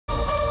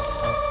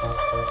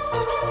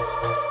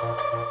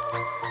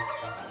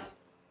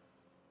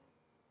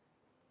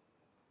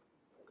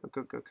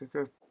go, go, go,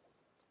 go.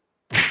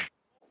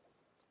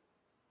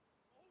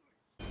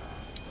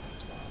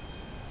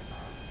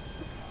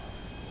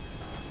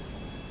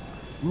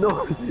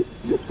 No!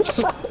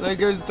 There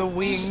goes the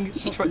wing.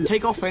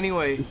 Take off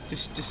anyway.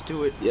 Just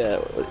do it. Yeah,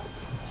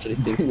 that's what you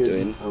think you're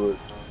doing.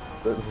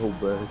 Don't hold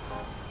back.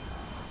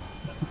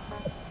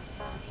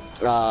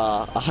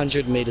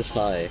 100 meters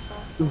high.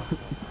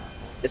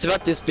 It's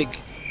about this big.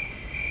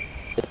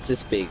 It's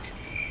this big.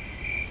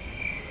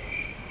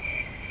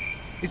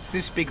 It's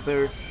this big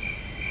though.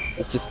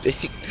 It's this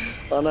big.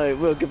 Oh no,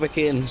 Will, get back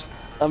in.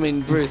 I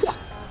mean, Bruce.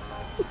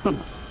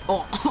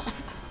 Oh.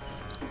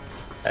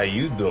 How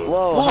you doing?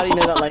 Whoa, how do you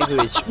know that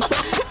language?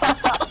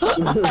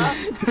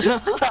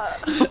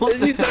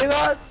 Did you say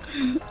that?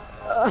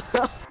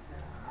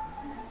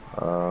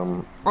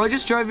 I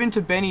just drove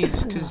into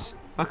Benny's because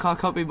my car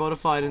can't be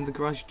modified and the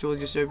garage door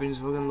just opened,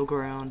 so we're gonna look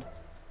around.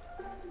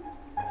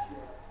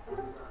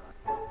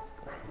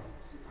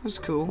 That's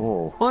cool.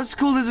 Oh. Well, that's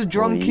cool. There's a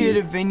drum kit,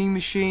 a vending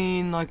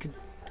machine, like a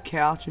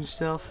couch and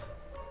stuff.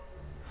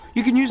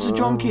 You can use the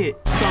drum kit.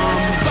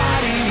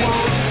 Somebody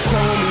once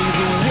told me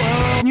the world.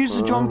 You can use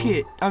the drum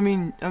kit. I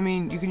mean,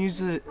 you can use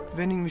the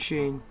vending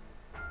machine.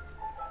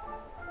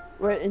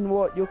 Wait, in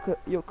what? Your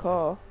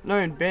car? No,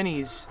 in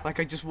Benny's.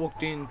 Like I just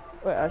walked in.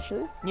 Wait,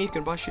 actually? Yeah, you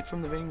can buy shit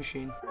from the vending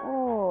machine.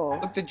 Oh.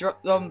 Look,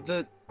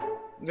 the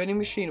vending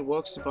machine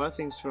works to buy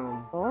things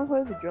from. I wanna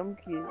play the drum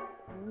kit.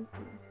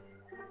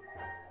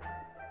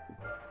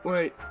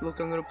 Wait,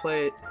 look, I'm gonna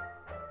play it.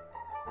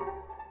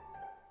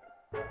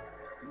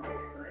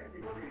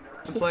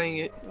 I'm playing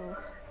it.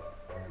 Nice.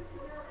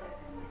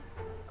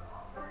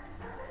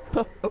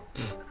 Oh.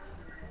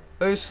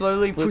 Oh,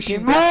 slowly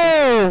pushing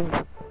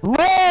back.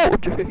 Whoa!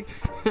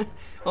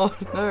 Oh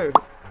no.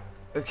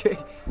 Okay.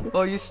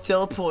 Oh, you just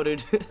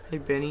teleported. Hey,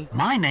 Benny.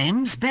 My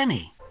name's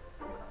Benny.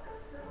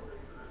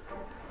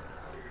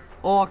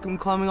 Oh, I'm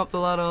climbing up the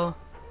ladder.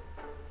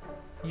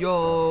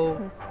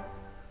 Yo.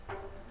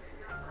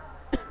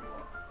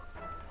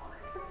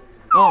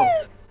 Oh.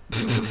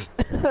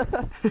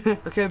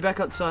 Okay, back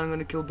outside. I'm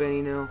gonna kill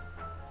Benny now.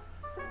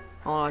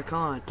 Oh, I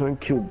can't. Don't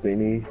kill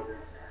Benny.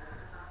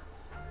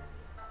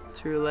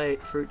 Too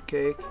late,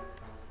 fruitcake.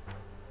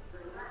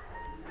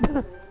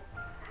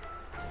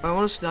 I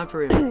want to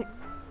sniper him.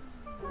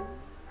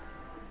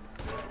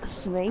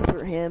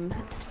 Sniper him.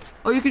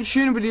 Oh, you can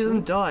shoot him, but he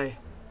doesn't die.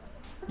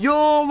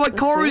 Yo, my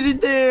car is in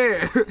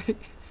there!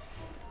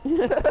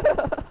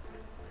 It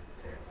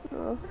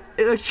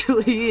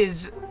actually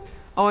is.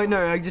 Oh, I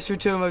know. I just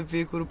returned my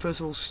vehicle to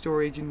personal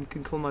storage and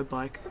can call my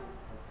bike.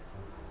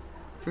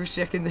 For a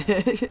second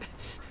there.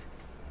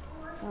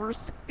 For a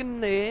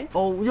second there.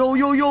 Oh, yo!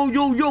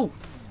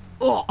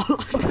 Oh!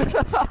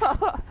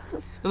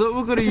 I thought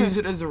we were gonna use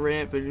it as a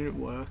ramp, but it didn't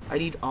work. I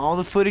need all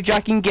the footage I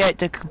can get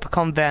to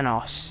become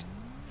Vanoss.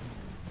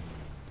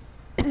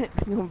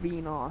 You're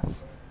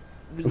Venus.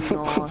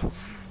 Venus.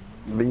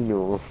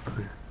 Venus.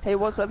 Hey,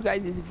 what's up,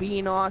 guys? It's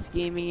Venus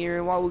Gaming here,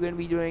 and what we're gonna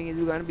be doing is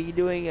we're gonna be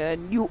doing a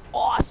new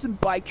awesome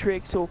bike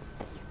trick. So,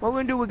 what we're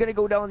gonna do, we're gonna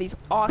go down these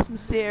awesome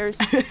stairs.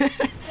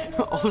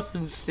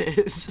 Awesome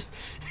stairs.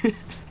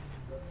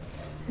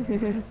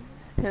 And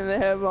they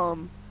have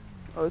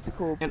what's it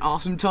called? An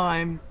awesome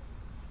time.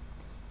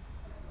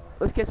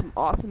 Let's get some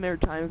awesome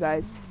airtime,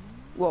 guys.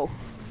 Whoa.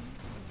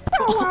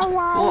 Wow,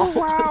 wow,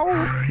 wow.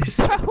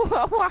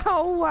 Wow,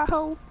 wow,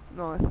 wow.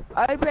 Nice.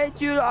 I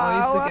bet you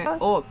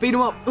Oh, beat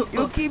him up.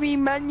 You give me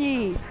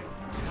money.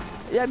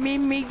 That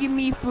mean me give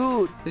me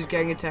food. There's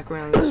gang attack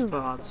around these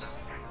parts.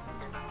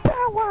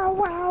 Wow,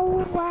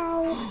 wow,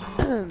 wow.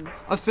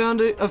 I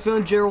found it. I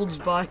found Gerald's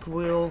bike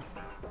wheel.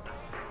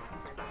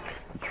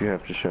 You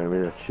have to show me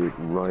that shit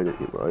right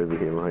over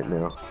here right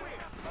now.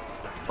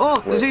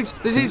 Oh, there's heaps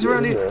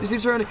around here. There's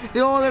heaps around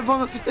here. Oh, they're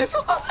bombing.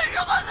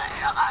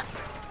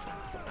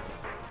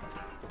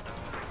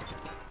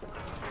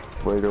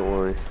 Wait, don't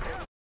worry.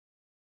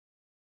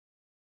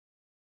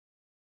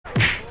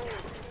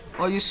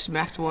 Oh, you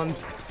smacked one.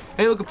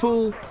 Hey, look, a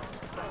pool.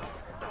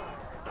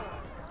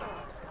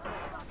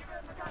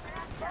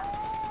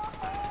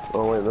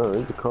 Oh wait, no,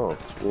 these are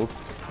cops. Well,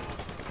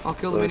 I'll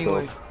kill them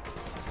anyway.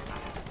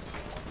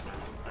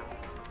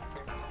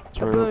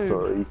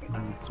 Sorry.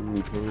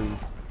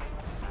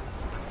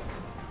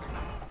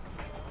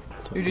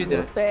 Who did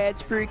that?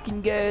 Let's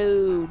freaking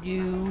go,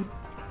 dude.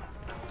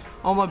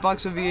 Oh, my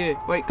bike's over here.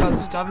 Wait, guys,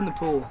 let's dive in the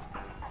pool.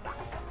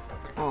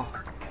 Oh.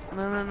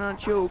 No,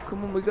 chill.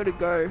 Come on, we gotta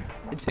go.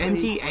 It's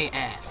empty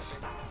AF.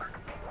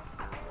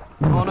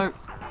 Oh no.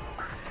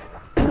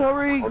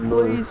 Hurry,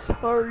 please,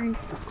 hurry.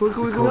 Quick.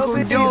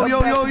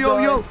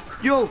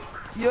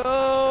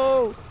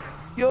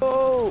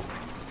 Yo.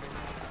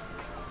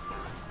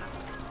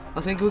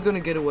 I think we're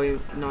gonna get away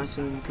nice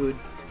and good.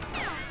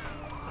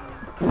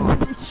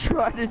 He's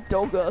trying to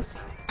dog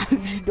us.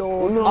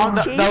 Dog. Oh,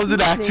 that was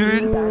an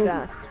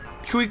accident.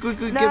 Quick,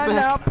 get back.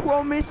 Nah,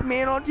 promise,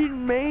 man, I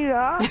didn't mean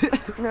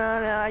that.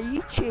 Nah,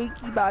 you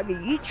cheeky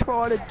bugger. You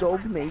trying to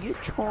dog me. You're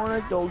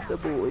trying to dog the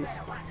boys.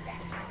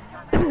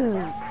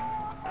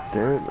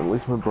 Damn it, at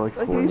least my bike's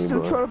like, flying you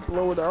still by. trying to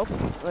blow it up.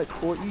 I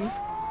caught you.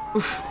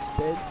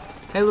 Sped.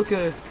 Hey, look,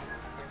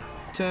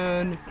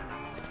 turn.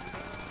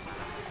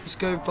 Just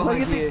go Look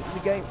behind at here. the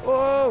game.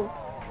 Whoa!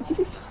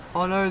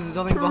 Oh no, there's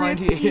nothing behind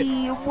here.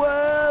 Trippy,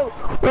 whoa!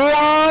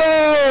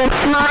 Whoa,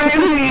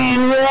 Trippy,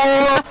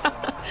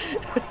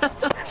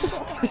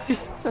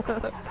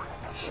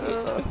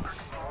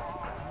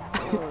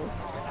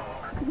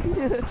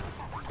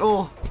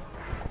 Oh.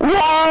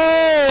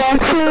 whoa,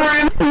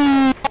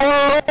 Trippy.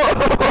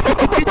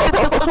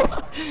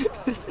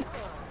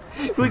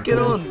 Quick, get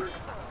on.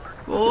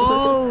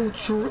 Oh,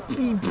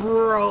 trippy,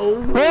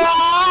 bro.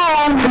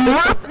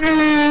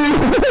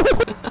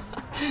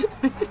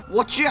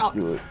 Watch out.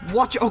 Do it.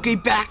 Watch. Okay,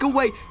 back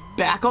away.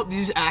 Back up.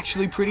 This is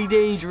actually pretty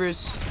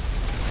dangerous.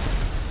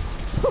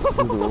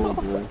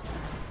 Oh,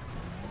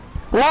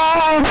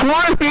 Whoa,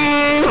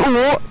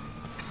 Trippy!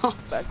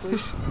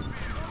 Backwards.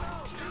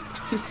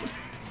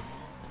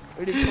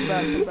 Ready, come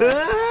back, come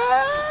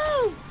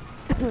back.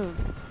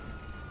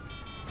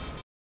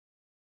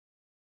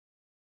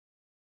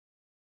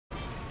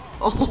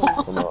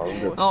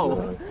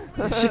 Oh,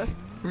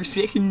 we're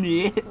second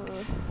there.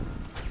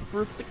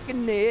 For a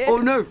second there. Oh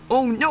no!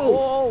 Oh no!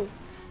 Whoa.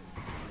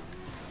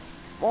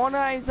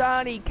 My name's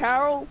Auntie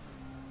Carol.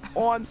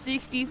 I'm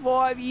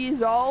 65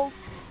 years old.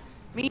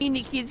 Me and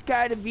the kids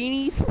go to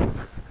Vinnie's.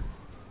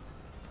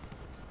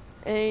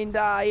 And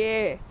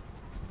yeah.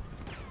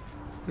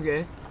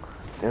 Okay.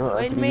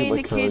 When me and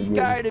the kids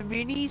go to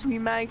Vinnie's, we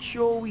make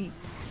sure we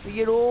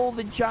get all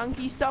the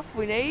junky stuff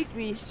we need.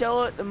 We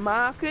sell it at the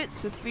markets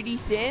for 50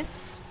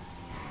 cents.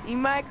 You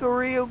make a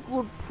real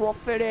good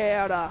profit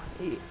out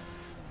of it.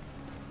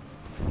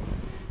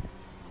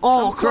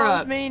 Oh Sometimes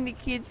crap! me and the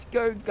kids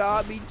go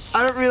garbage.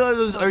 I don't realize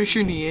there's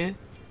ocean here.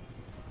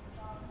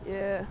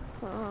 Yeah.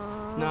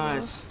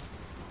 Nice.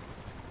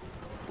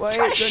 Wait,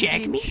 Try to the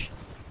shag me? ditch.